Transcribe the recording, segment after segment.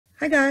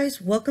Hi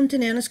guys, welcome to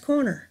Nana's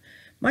Corner.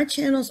 My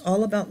channel is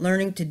all about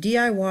learning to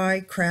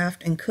DIY,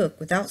 craft, and cook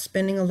without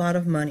spending a lot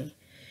of money.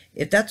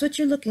 If that's what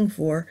you're looking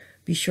for,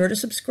 be sure to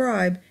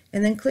subscribe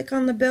and then click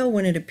on the bell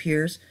when it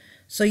appears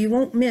so you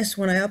won't miss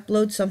when I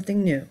upload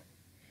something new.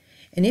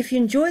 And if you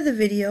enjoy the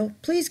video,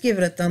 please give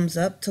it a thumbs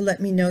up to let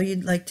me know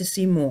you'd like to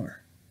see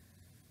more.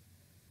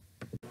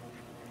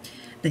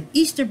 The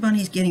Easter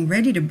Bunny is getting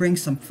ready to bring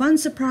some fun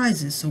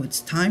surprises, so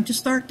it's time to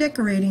start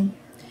decorating.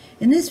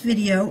 In this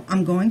video,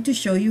 I'm going to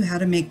show you how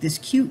to make this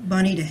cute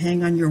bunny to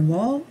hang on your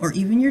wall or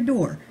even your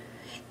door.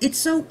 It's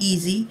so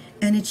easy,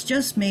 and it's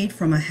just made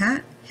from a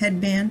hat,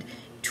 headband,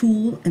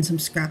 tulle, and some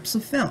scraps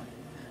of felt.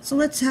 So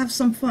let's have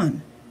some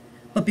fun.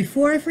 But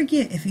before I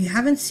forget, if you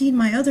haven't seen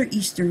my other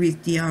Easter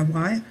wreath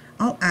DIY,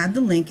 I'll add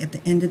the link at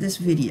the end of this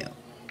video.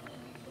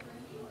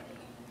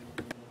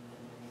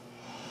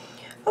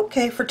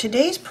 Okay, for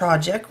today's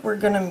project, we're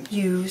going to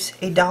use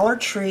a Dollar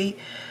Tree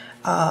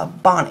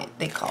bonnet,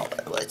 they call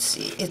it. Let's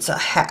see, it's a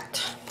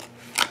hat,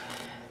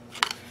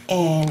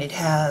 and it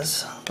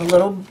has a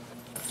little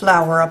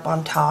flower up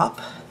on top,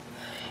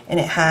 and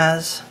it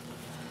has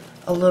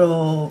a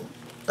little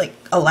like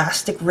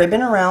elastic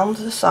ribbon around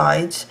the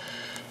sides.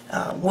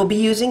 We'll be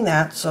using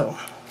that. So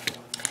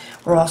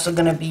we're also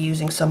going to be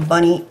using some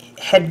bunny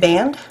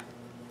headband,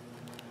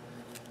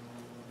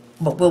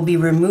 but we'll be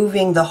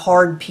removing the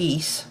hard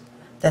piece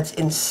that's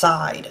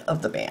inside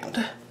of the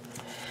band.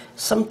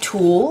 Some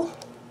tulle,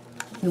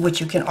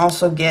 which you can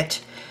also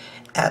get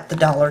at the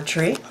Dollar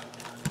Tree.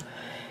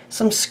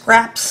 Some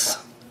scraps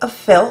of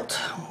felt,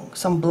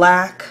 some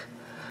black,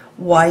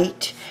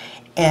 white,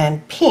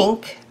 and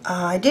pink.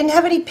 I didn't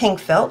have any pink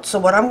felt, so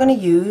what I'm going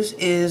to use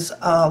is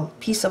a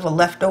piece of a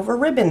leftover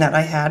ribbon that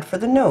I had for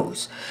the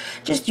nose.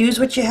 Just use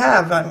what you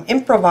have.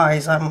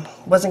 Improvise. I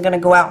wasn't going to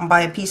go out and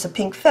buy a piece of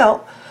pink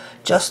felt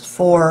just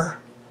for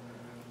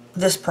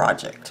this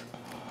project.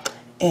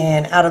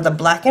 And out of the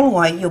black and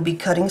white, you'll be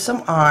cutting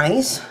some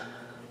eyes.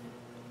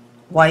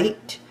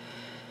 White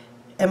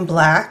and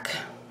black,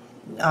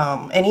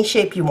 any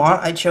shape you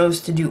want. I chose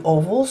to do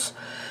ovals,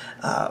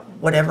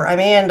 whatever. I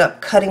may end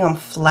up cutting them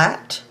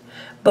flat,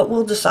 but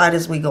we'll decide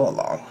as we go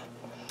along.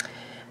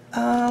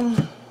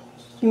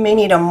 You may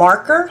need a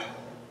marker,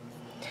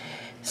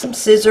 some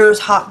scissors,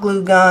 hot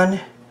glue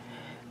gun.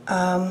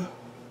 I'll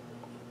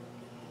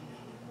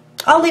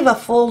leave a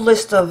full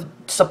list of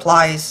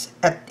supplies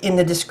in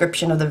the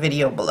description of the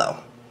video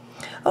below.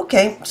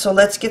 Okay, so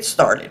let's get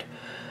started.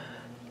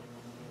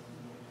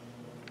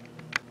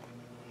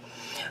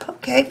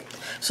 Okay,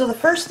 so the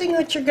first thing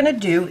that you're going to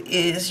do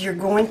is you're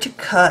going to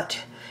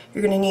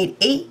need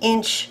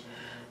 8-inch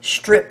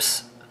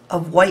strips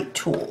of white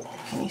tulle.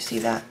 Can you see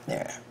that?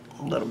 There,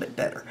 a little bit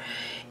better.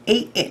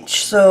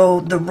 8-inch. So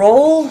the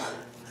roll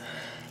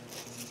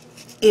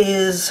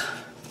is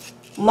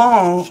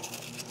long.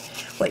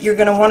 What you're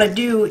going to want to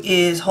do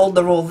is hold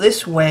the roll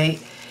this way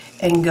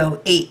and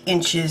go 8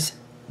 inches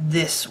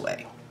this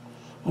way.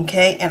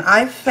 Okay, and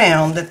I've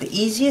found that the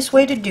easiest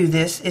way to do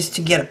this is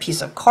to get a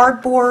piece of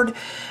cardboard,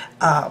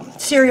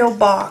 cereal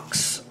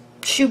box,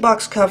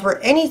 shoebox cover,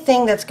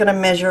 anything that's going to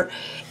measure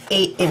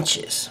 8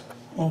 inches.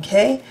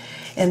 Okay,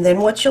 and then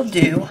what you'll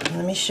do,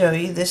 let me show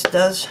you, this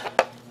does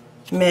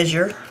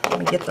measure, let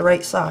me get the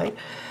right side,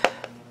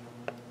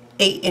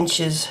 8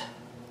 inches,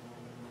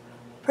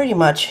 pretty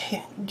much,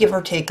 give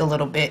or take a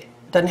little bit,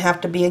 doesn't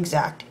have to be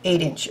exact,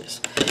 8 inches.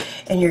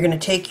 And you're going to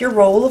take your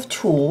roll of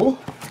tulle,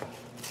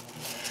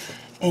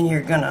 and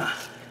you're going to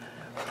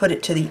put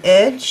it to the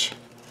edge,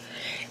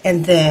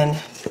 and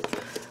then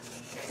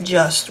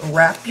just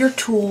wrap your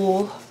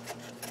tulle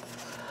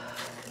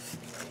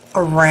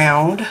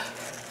around.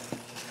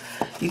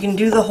 You can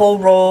do the whole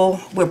roll.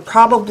 We're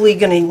probably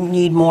going to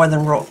need more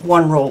than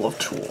one roll of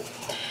tulle.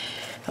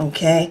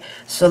 Okay,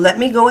 so let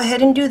me go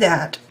ahead and do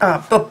that.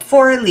 But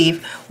before I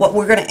leave, what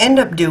we're going to end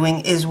up doing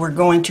is we're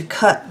going to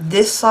cut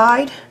this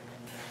side,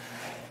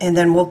 and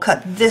then we'll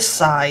cut this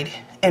side,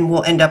 and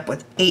we'll end up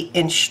with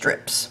 8-inch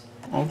strips.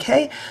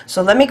 Okay,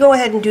 so let me go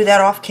ahead and do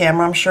that off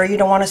camera. I'm sure you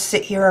don't want to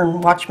sit here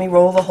and watch me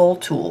roll the whole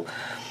tulle,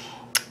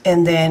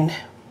 and then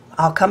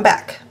I'll come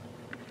back.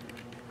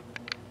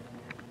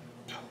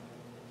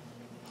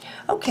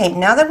 Okay,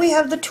 now that we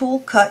have the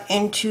tulle cut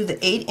into the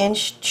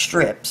 8-inch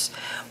strips,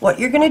 what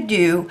you're going to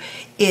do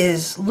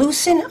is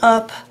loosen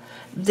up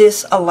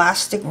this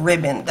elastic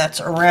ribbon that's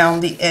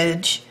around the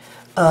edge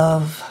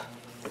of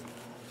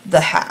the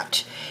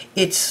hat.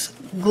 It's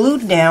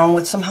glued down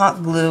with some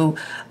hot glue,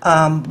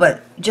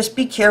 but just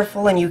be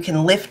careful, and you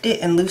can lift it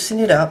and loosen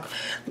it up.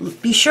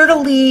 Be sure to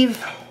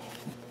leave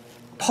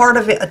part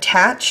of it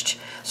attached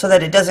so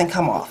that it doesn't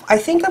come off. I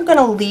think I'm going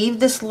to leave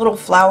this little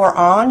flower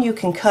on. You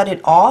can cut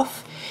it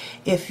off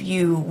if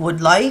you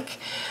would like,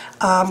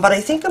 but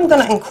I think I'm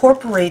going to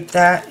incorporate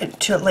that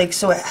into,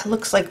 so it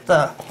looks like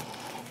the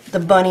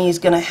bunny is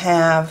going to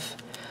have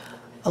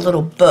a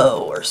little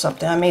bow or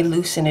something. I may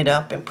loosen it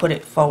up and put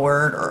it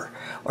forward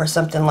or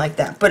something like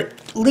that, but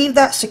leave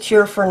that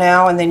secure for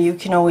now, and then you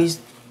can always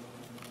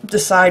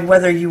decide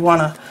whether you want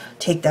to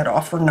take that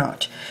off or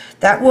not.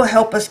 That will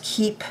help us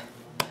keep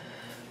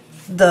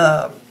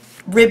the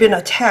ribbon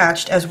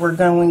attached as we're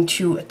going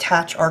to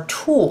attach our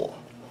tulle.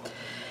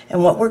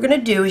 And what we're going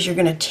to do is you're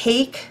going to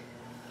take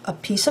a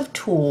piece of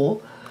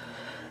tulle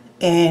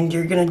and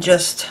you're going to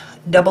just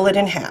double it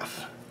in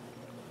half.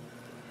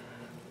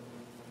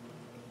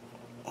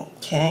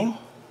 Okay.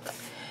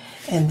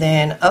 And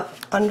then up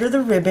under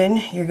the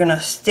ribbon, you're going to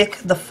stick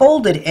the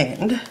folded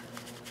end.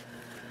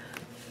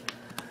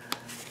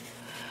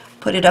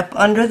 Put it up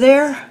under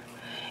there,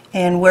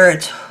 and where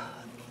it's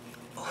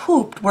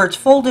hooped, where it's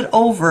folded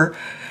over,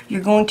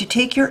 you're going to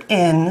take your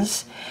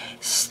ends,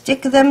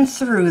 stick them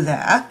through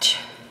that.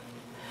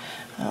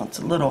 Well, it's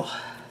a little,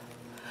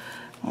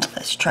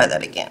 let's try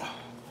that again.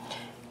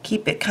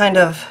 Keep it kind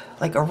of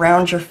like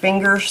around your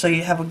finger so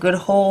you have a good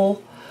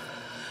hole.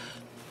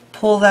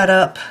 Pull that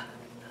up,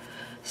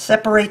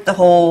 separate the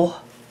hole,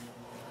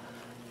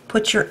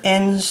 put your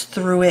ends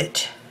through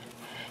it,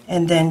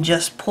 and then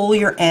just pull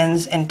your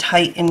ends and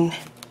tighten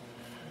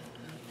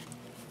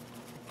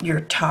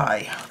your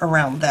tie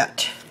around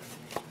that.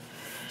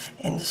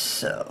 And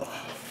so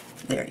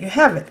there you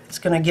have it. It's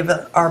going to give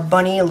our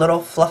bunny a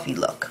little fluffy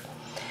look.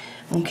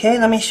 Okay,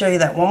 let me show you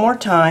that one more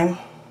time.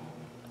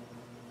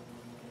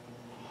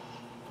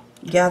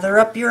 Gather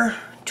up your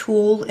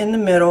tulle in the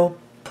middle,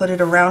 put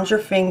it around your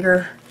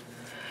finger,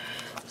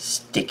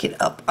 stick it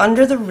up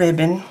under the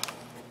ribbon.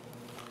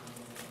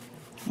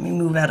 Let me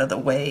move out of the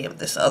way of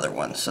this other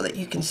one so that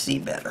you can see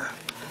better.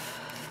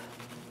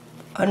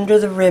 Under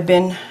the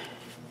ribbon,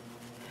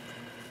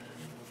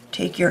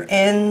 take your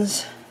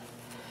ends,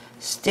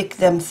 stick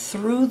them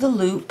through the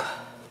loop,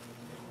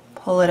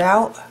 pull it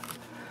out,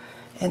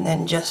 and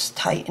then just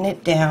tighten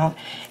it down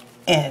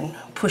and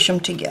push them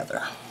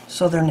together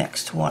so they're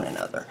next to one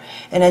another.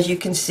 And as you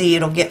can see,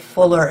 it'll get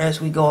fuller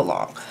as we go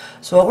along.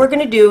 So what we're going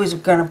to do is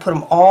we're going to put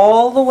them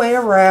all the way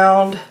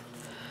around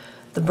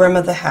the brim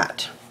of the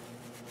hat.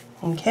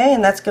 Okay,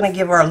 and that's going to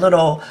give our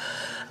little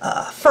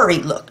furry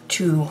look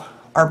to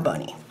our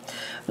bunny.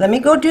 Let me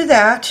go do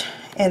that,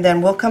 and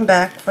then we'll come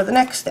back for the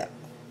next step.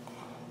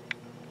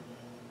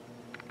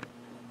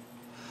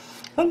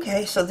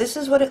 Okay, so this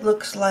is what it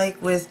looks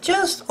like with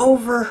just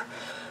over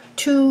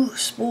 2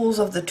 spools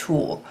of the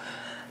tulle.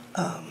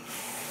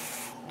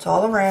 It's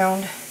all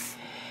around.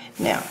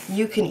 Now,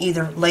 you can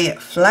either lay it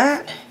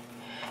flat,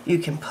 you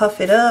can puff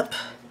it up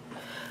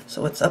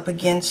so it's up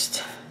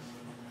against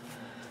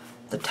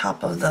the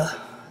top of the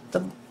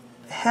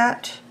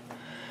hat.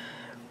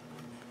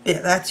 Yeah,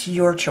 that's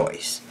your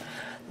choice.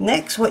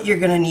 Next, what you're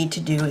going to need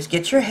to do is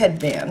get your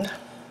headband,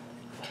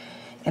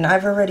 and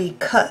I've already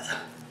cut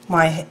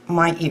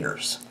my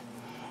ears.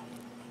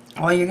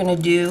 All you're going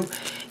to do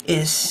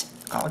is,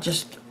 I'll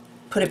just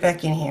put it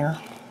back in here.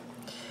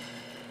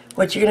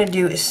 What you're going to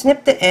do is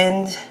snip the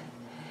end,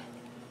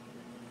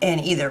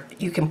 and either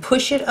you can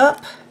push it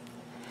up,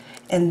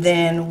 and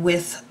then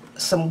with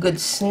some good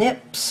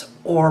snips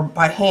or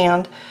by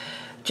hand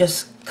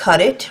just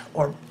cut it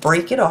or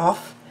break it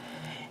off,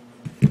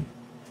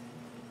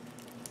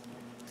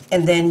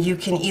 and then you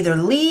can either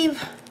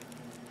leave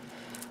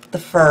the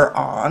fur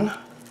on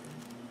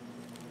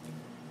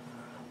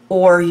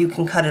or you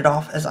can cut it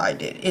off as I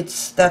did.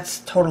 That's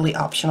totally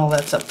optional.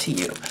 That's up to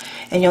you.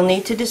 And you'll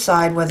need to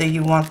decide whether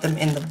you want them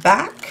in the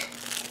back,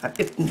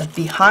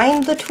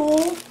 behind the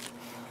tulle,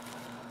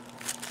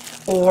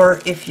 or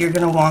if you're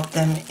going to want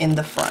them in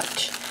the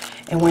front.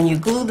 And when you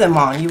glue them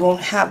on, you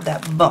won't have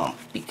that bump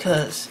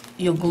because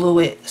you'll glue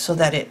it so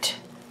that it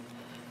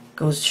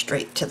goes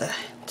straight to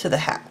the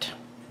hat.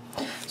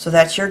 So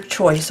that's your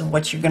choice of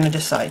what you're going to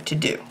decide to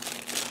do.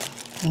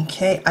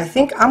 Okay, I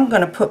think I'm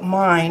going to put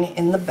mine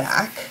in the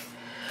back.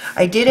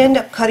 I did end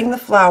up cutting the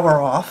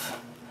flower off,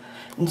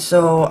 and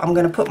so I'm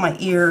going to put my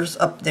ears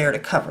up there to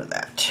cover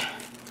that.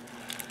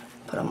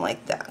 Put them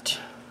like that.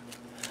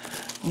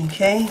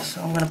 Okay,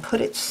 so I'm going to put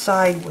it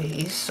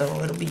sideways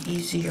so it'll be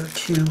easier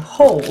to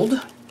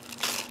hold.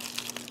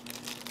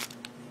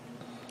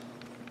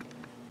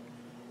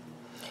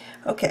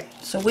 Okay,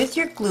 so with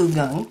your glue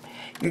gun,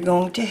 you're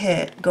going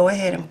to go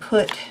ahead and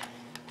put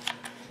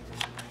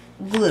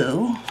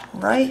glue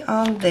right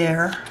on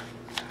there.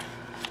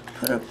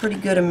 Put a pretty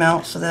good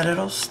amount so that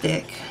it'll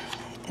stick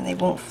and they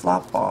won't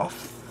flop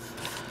off.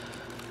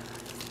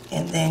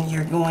 And then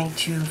you're going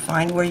to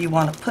find where you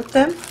want to put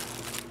them.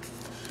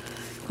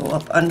 Go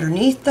up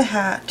underneath the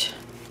hat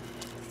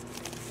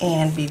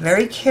and be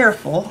very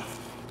careful.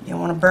 You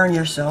don't want to burn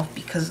yourself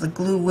because the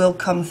glue will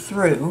come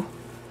through.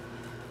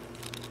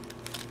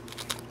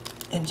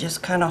 And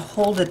just kind of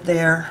hold it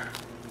there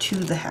to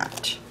the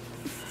hat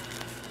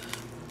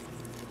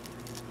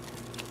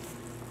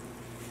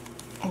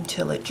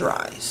until it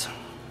dries.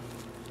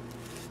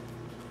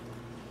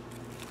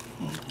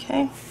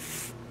 Okay.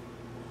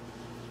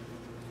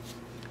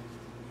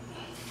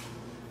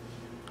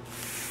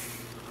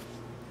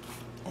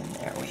 And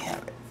there we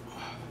have it.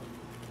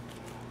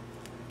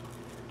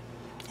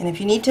 And if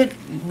you need to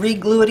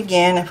re-glue it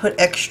again, I put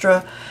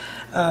extra,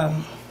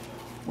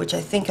 which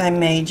I think I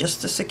may just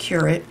to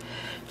secure it.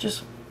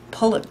 Just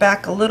pull it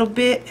back a little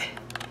bit,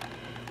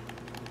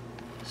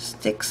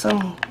 stick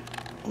a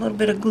little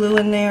bit of glue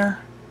in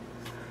there,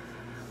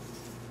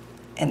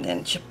 and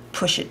then just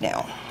push it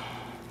down.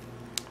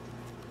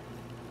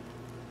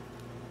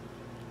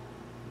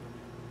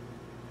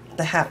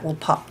 The hat will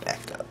pop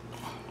back up,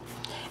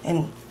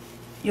 and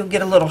you'll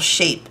get a little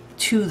shape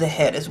to the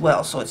head as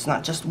well, so it's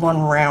not just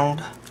one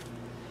round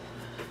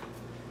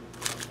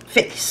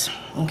face.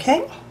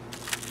 Okay,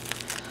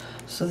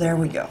 so there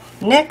we go.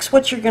 Next,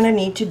 what you're going to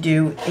need to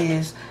do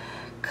is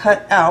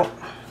cut out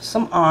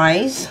some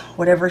eyes,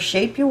 whatever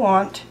shape you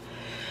want,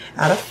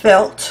 out of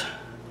felt,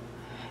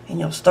 and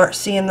you'll start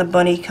seeing the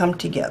bunny come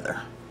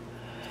together.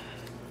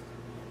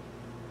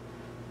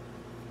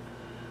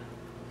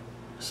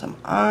 Some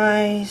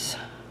eyes,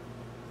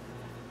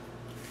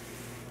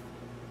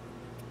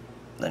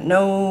 the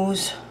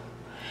nose,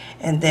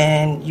 and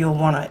then you'll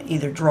want to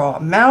either draw a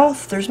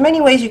mouth. There's many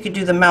ways you could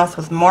do the mouth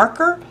with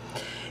marker.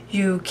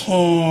 You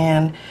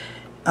can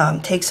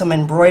take some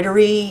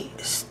embroidery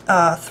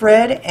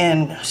thread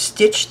and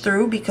stitch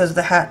through, because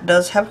the hat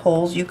does have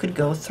holes you could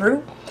go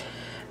through.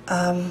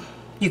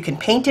 You can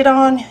paint it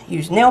on,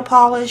 use nail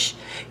polish,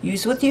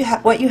 use what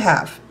you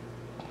have.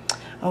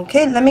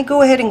 Okay, let me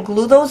go ahead and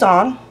glue those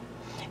on,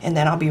 and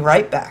then I'll be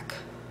right back.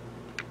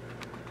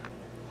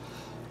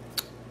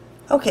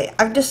 Okay,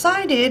 I've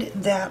decided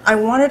that I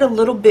wanted a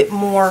little bit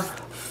more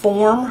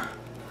form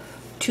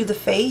to the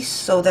face,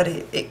 so that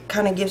it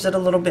kind of gives it a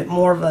little bit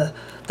more of a,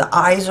 the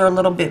eyes are a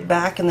little bit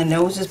back and the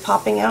nose is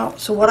popping out.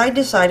 So what I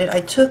decided,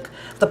 I took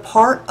the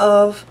part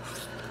of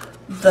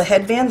the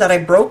headband that I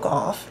broke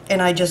off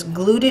and I just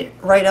glued it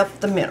right up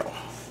the middle.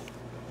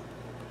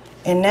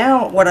 And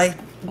now what I'm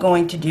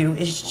going to do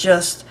is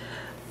just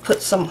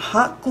put some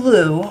hot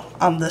glue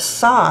on the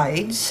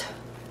sides,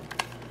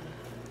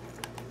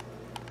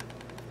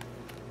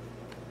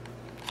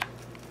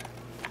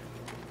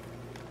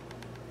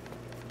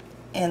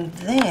 and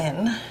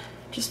then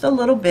just a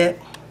little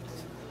bit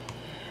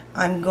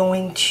I'm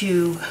going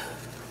to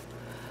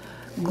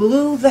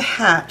glue the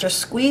hat, just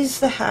squeeze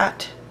the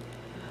hat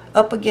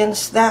up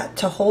against that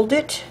to hold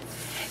it,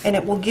 and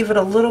it will give it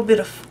a little bit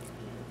of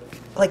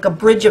like a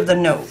bridge of the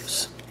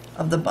nose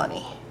of the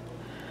bunny.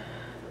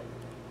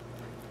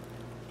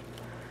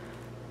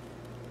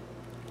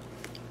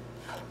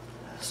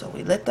 So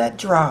we let that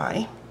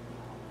dry,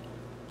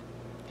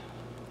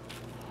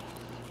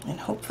 and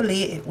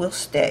hopefully it will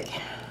stay.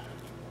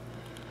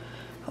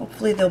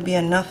 Hopefully there'll be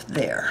enough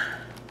there.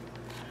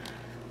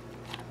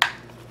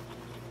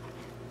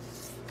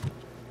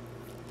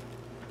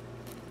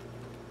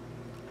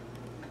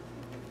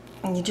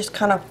 And you just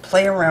kind of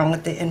play around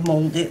with it and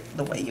mold it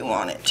the way you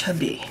want it to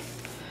be.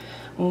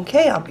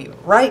 Okay, I'll be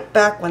right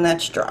back when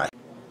that's dry.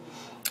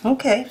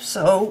 Okay,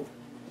 so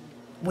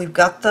we've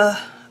got the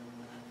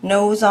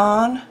nose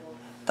on,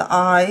 the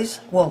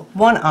eyes, well,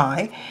 one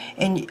eye,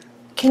 and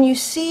can you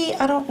see,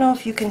 I don't know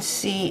if you can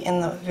see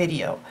in the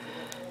video,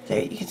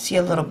 there you can see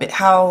a little bit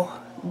how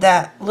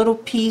that little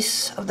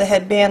piece of the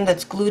headband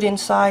that's glued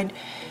inside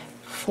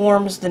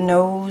forms the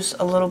nose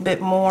a little bit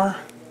more.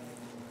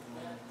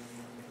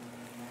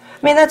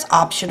 I mean, that's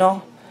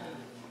optional.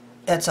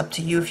 That's up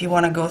to you if you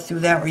want to go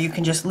through that, or you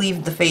can just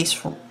leave the face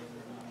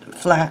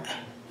flat.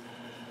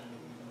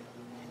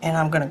 And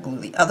I'm going to glue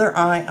the other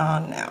eye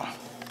on now.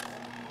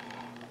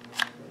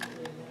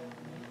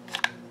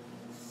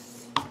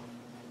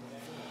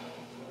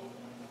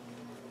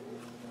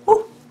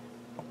 Woo!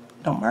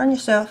 Don't burn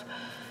yourself.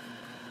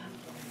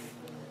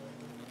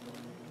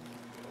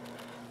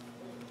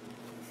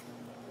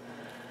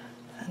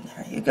 And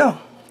there you go.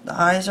 The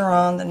eyes are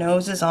on, the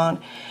nose is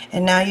on,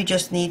 and now you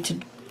just need to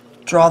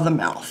draw the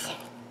mouth.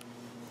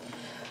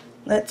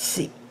 Let's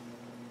see.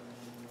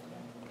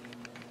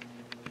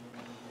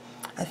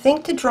 I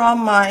think to draw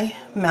my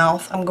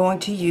mouth, I'm going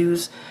to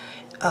use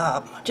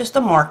just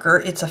a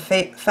marker. It's a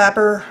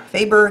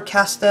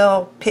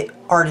Faber-Castell Pitt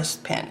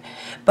Artist pen,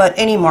 but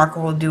any marker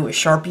will do. A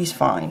Sharpie's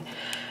fine.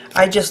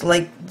 I just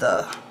like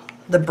the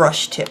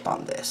brush tip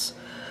on this.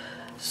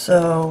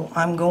 So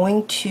I'm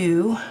going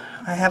to,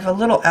 I have a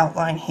little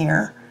outline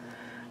here,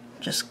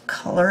 just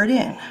color it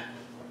in.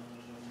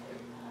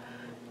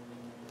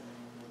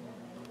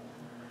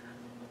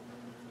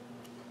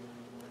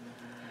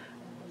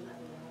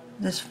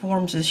 This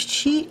forms his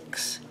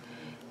cheeks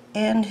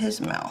and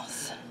his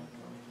mouth.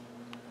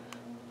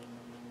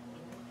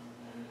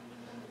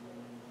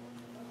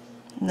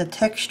 And the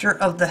texture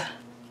of the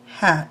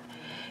hat,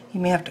 you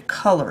may have to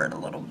color it a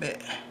little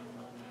bit.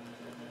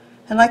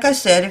 And like I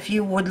said, if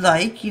you would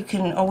like, you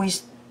can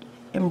always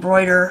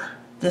embroider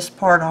this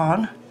part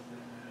on.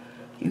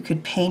 You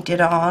could paint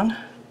it on.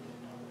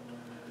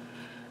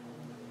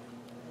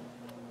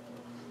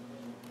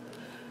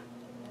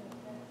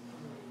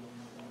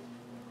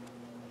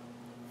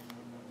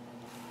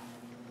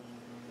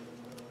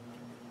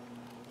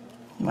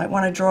 You might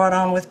want to draw it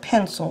on with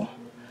pencil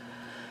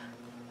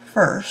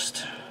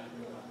first.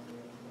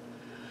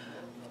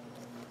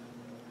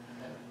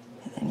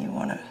 And then you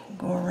want to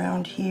go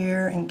around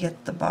here and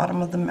get the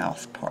bottom of the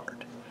mouth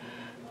part.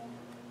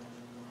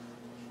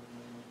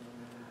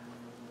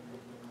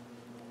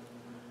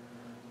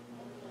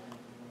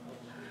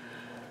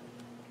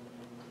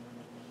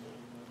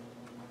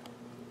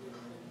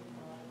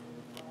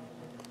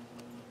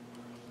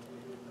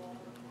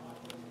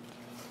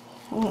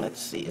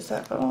 let's see, is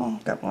that, oh,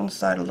 got one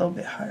side a little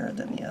bit higher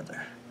than the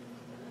other.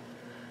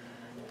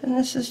 And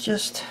this is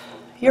just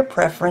your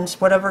preference,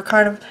 whatever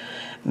kind of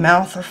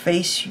mouth or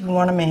face you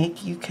want to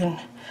make. You can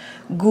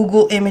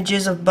Google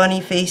images of bunny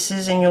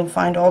faces and you'll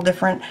find all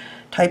different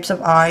types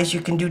of eyes.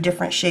 You can do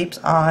different shapes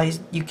eyes.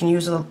 You can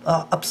use a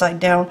upside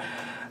down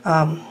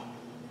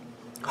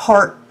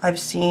heart I've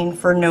seen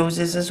for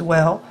noses as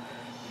well.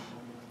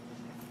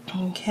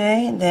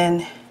 Okay, and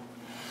then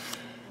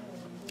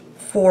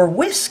for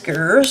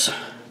whiskers,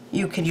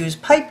 you can use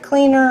pipe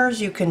cleaners,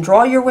 you can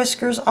draw your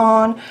whiskers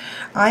on.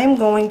 I am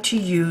going to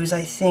use,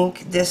 I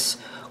think, this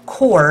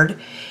cord.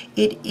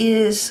 It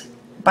is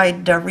by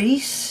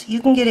Darice.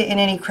 You can get it in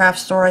any craft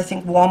store. I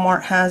think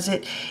Walmart has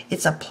it.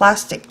 It's a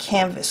plastic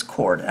canvas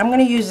cord. I'm going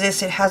to use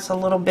this. It has a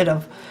little bit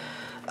of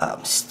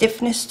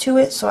stiffness to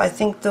it, so I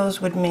think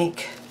those would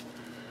make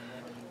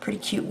pretty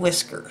cute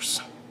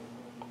whiskers.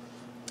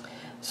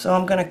 So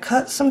I'm going to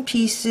cut some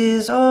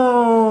pieces.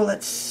 Oh,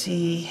 let's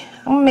see.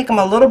 I'm going to make them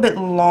a little bit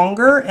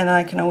longer, and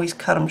I can always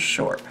cut them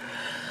short.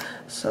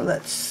 So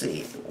let's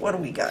see. What do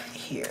we got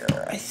here?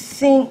 I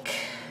think,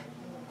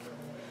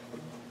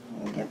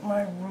 let me get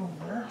my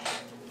ruler.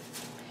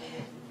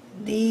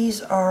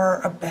 These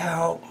are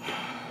about,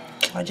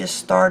 I just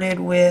started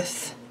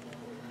with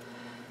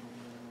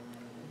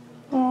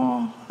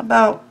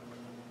about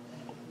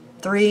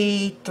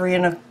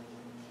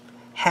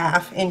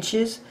 3.5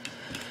 inches.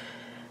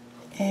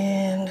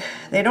 And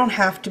they don't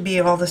have to be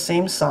all the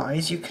same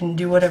size. You can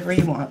do whatever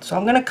you want. So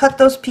I'm going to cut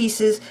those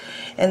pieces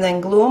and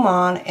then glue them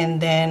on, and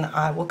then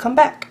I will come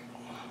back.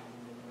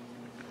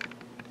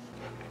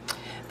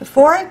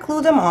 Before I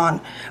glue them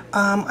on,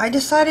 I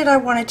decided I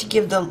wanted to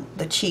give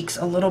the cheeks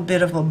a little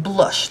bit of a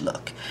blush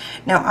look.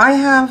 Now I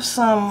have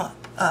some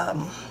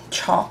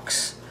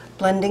chalks,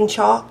 blending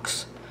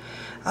chalks.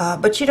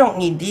 But you don't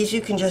need these.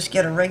 You can just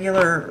get a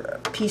regular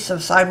piece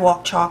of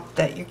sidewalk chalk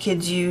that your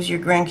kids use, your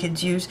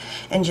grandkids use,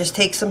 and just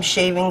take some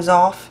shavings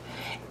off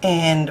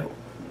and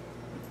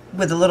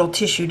with a little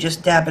tissue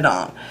just dab it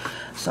on.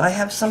 So I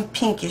have some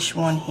pinkish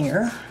one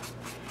here.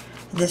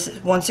 This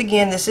is, once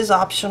again, this is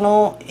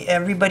optional.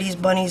 Everybody's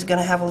bunny is going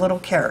to have a little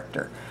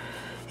character.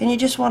 And you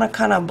just want to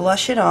kind of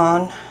blush it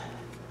on.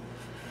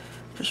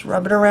 Just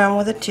rub it around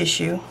with a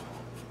tissue.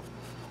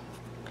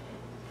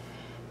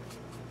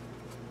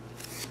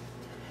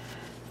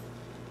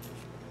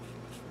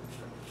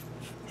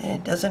 And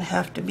it doesn't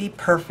have to be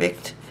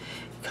perfect.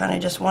 You kind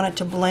of just want it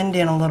to blend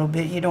in a little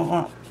bit. You don't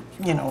want,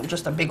 you know,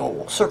 just a big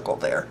old circle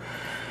there.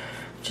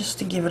 Just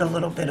to give it a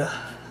little bit of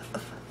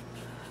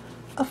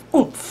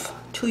oomph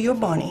to your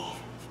bunny.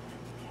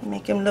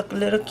 Make him look a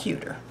little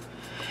cuter.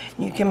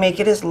 You can make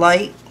it as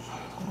light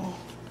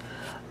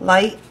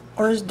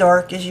or as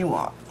dark as you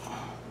want.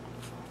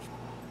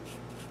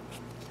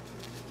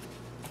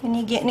 And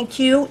he getting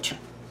cute?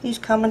 He's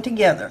coming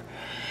together.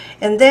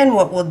 And then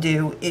what we'll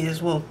do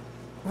is we'll,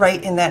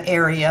 right in that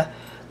area,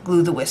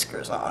 glue the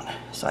whiskers on.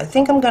 So I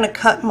think I'm going to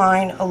cut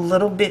mine a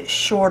little bit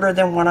shorter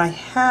than when I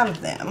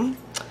have them.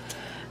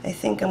 I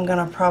think I'm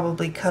going to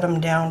probably cut them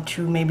down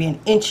to maybe 1.5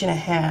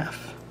 inches,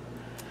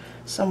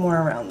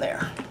 somewhere around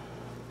there.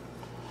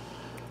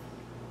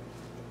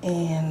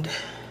 And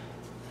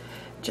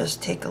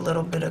just take a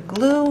little bit of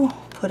glue,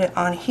 put it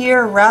on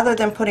here. Rather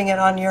than putting it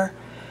on your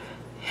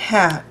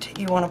hat,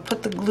 you want to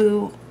put the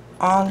glue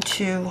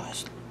onto,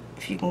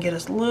 if you can get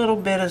as little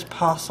bit as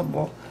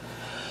possible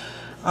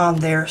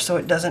on there so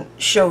it doesn't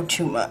show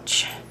too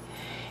much,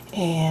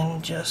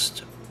 and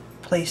just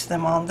place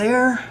them on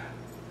there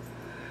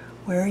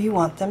where you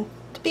want them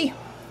to be.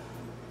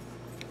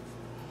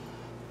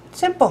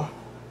 Simple.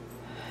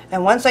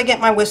 And once I get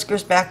my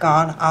whiskers back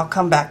on, I'll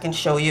come back and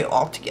show you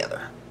all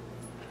together.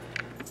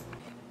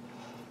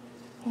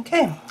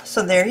 Okay,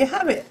 so there you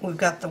have it. We've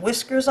got the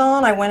whiskers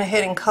on. I went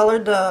ahead and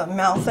colored the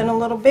mouth in a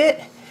little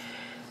bit.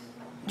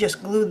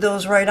 Just glued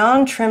those right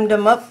on, trimmed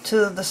them up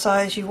to the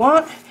size you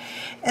want.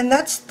 And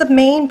that's the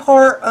main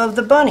part of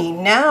the bunny.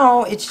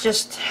 Now it's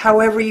just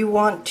however you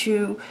want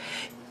to,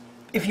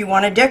 if you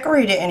want to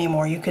decorate it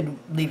anymore, you could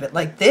leave it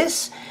like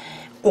this,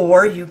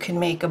 or you can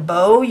make a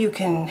bow. You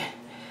can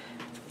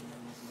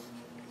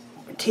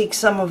take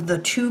some of the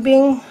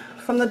tubing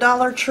from the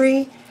Dollar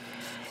Tree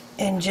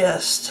and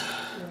just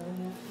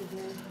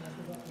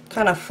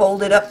kind of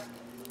fold it up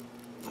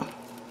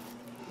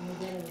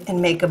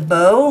and make a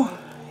bow.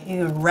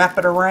 You wrap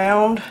it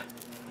around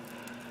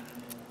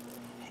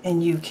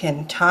and you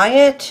can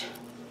tie it,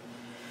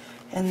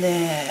 and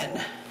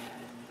then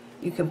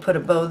you can put a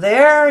bow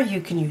there.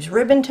 You can use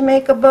ribbon to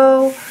make a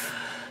bow.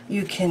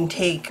 You can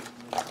take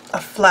a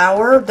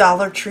flower.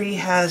 Dollar Tree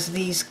has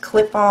these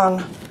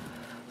clip-on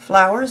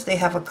flowers. They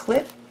have a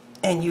clip,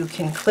 and you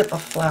can clip a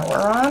flower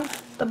on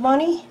the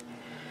bunny.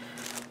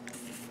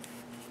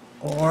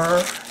 Or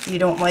if you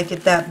don't like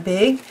it that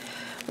big,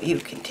 you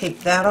can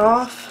take that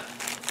off.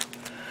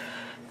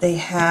 They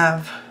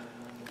have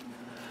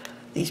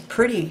these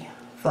pretty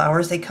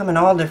flowers. They come in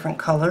all different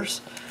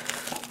colors.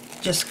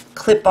 Just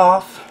clip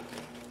off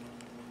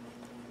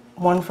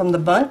one from the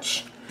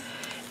bunch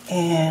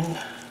and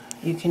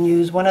you can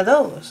use one of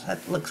those.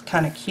 That looks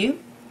kind of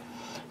cute.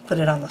 Put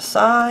it on the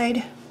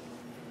side.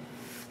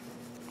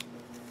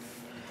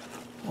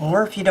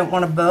 Or if you don't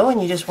want a bow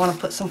and you just want to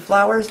put some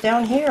flowers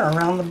down here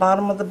around the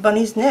bottom of the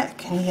bunny's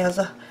neck, and he has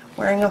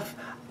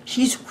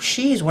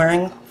she's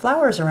wearing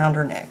flowers around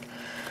her neck.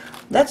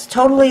 That's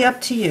totally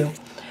up to you.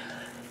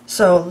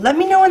 So let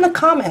me know in the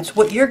comments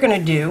what you're going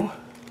to do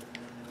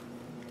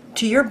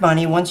to your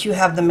bunny once you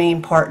have the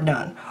main part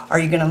done. Are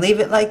you going to leave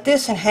it like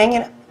this and hang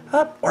it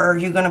up, or are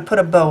you going to put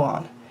a bow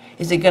on?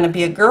 Is it going to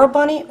be a girl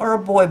bunny or a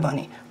boy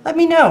bunny? Let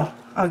me know.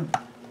 I'm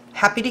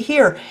happy to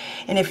hear.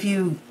 And if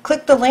you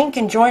click the link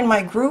and join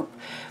my group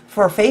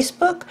for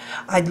Facebook,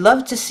 I'd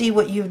love to see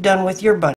what you've done with your bunny.